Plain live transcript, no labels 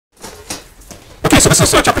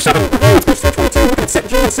this is chapter 7, review of page 322, looking at set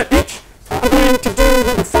G and set H. I'm going to do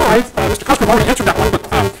number 5. Mr. Cosgrove already answered that one, but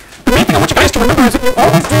the main thing I want you guys to remember is that you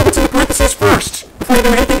always do what's in the parentheses first before you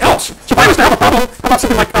do anything else. So if I was to have a problem about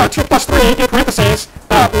something like 2 plus 3 in parentheses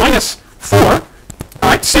minus 4,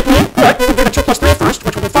 Alright, simply put, you would do the 2 plus 3 first,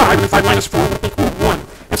 which would be 5, and then 5 minus 4 would equal 1.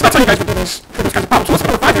 And so that's how you guys would do these kinds of problems. So let's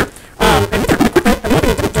go to 5 here. And here, really quickly, and the only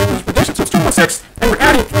thing you didn't do was reduce it, so it's 2 plus 6, and we're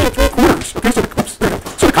adding 3 3/4. Okay, so oops, there we go.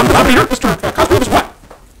 So the common denominator, Mr. Cosgrove, is what?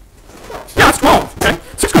 Yeah, it's 12, okay?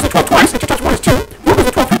 6 goes to 12 twice, and 2 times 1 is 2. 4 goes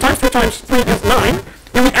to 12 3 times, 3 times 3 is 9.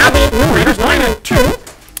 And we add the numerators, 9 and 2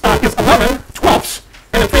 is 11 twelfths,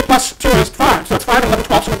 and then 3 plus 2 is 5. So that's 5 and 11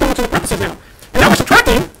 twelfths, so we're going to the parentheses now. And now we're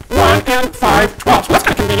subtracting 1 and 5 twelfths. Well, that's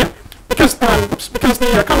kind of convenient, because the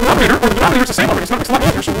common denominator, or the denominator is the same already, so that makes it a lot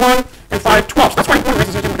easier. So 1 and 5 twelfths. That's why one of the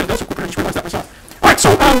reasons I didn't look at it so quickly, I just realized that myself. Alright, so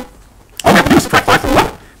all we have to do is subtract 5 from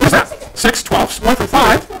 11. What is that? 6 twelfths. 1 from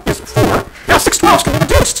 5 is 4. Now 6 twelfths can be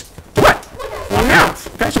reduced to what? 1 half.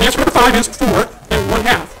 Okay, so the answer number 5 is 4 and 1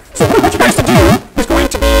 half. So what I want you guys to do is going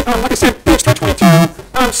to be, like I said, page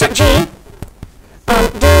 322, set G,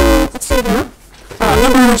 let's see here,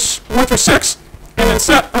 numbers 1 through 6, and then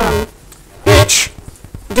set H,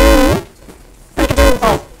 you can do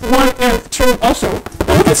 1 and 2 also.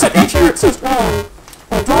 Now look at set H here, it says draw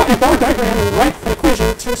a bar diagram and write an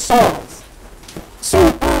equation to solve. So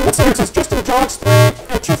let's see here, it says Justin jogs 3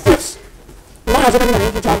 and 2/5 miles every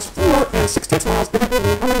day. He jogs 4 and 6/10 miles every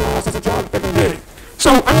day. How many miles does he jog every day?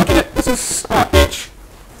 So I'm looking at, this is H,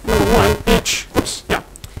 number 1, H, oops, yeah,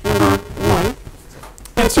 number 1.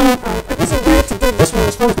 And so it isn't great to do this one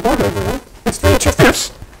as far as the bar diagram. It's 3 and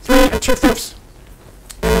 2/5, 3 and 2/5.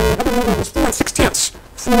 And the other number was 4 and 6/10,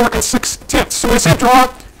 4 and 6/10. So when I say draw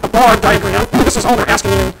a bar diagram, this is all they're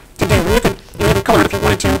asking you to do. And you can even color it if you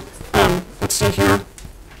wanted to. Let's see here.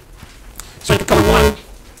 So you can color one,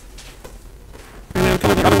 and then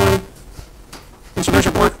color the other one. And so there's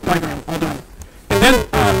your bar diagram, all done. And then,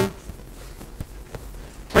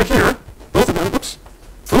 right here, both of them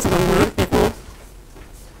would equal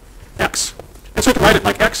x. And so you can write it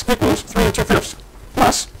like x equals 3 and 2/5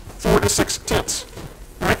 plus 4 and 6/10.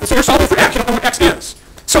 All right, and so you're solving for x. You don't know what x is.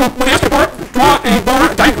 So when they ask you to draw a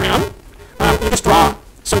bar diagram, you just draw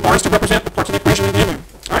some bars to represent the parts of the equation they give you.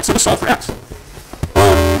 All right, so just solve for x.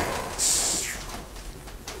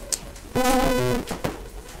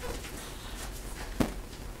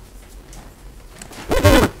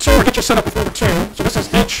 Number 2, we'll get you set up with number 2. So this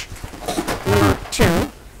is H, number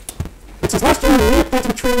 2. It says last year we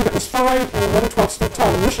planted a tree that was 5 and 11 twelfths feet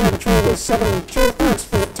tall. Initially the tree was 7 and 2/3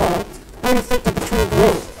 feet tall. How many feet did the tree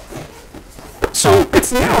grow? So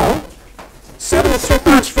it's now 7 and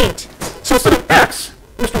 2/3 feet. So instead of x,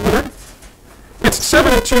 Mr. Woodard, it's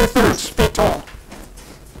 7 and 2/3 feet tall.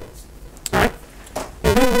 Alright?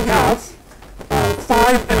 And then we have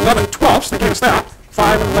 5 and 11 twelfths. They gave us that.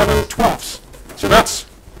 5 and 11 twelfths. So that's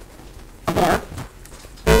a bar.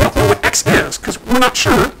 And we don't know what x is, because we're not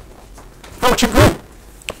sure how much it grew.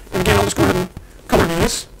 And again, I'll just go ahead and color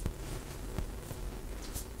these.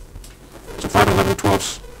 So 5 and 11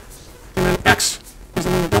 twelfths. And then x is the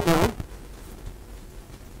one we don't know.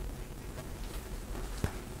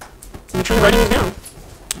 Make sure you're writing these down.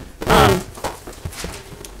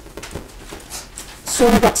 So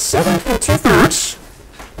we've got 7 and 2/3.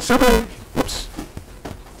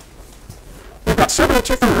 We've got 7 and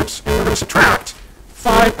 2/3, and we're going to subtract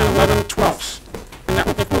 5 and 11 twelfths. And that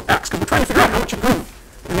will equal x, because we're trying to figure out how much it grew.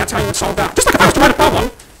 And that's how you would solve that. Just like if I was to write a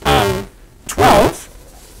problem, 12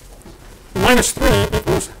 minus 3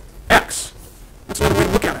 equals x. That's another way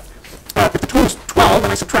to look at it. If the total is 12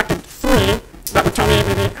 and I subtracted 3, that would tell me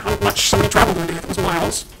maybe how much somebody traveled in a day, if it was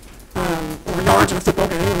miles, or yards in a football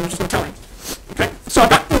game, and it was just going to tell me. Okay, so I've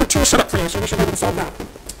got number 2 set up for you, so we should be able to solve that.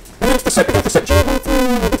 And then for set G, 1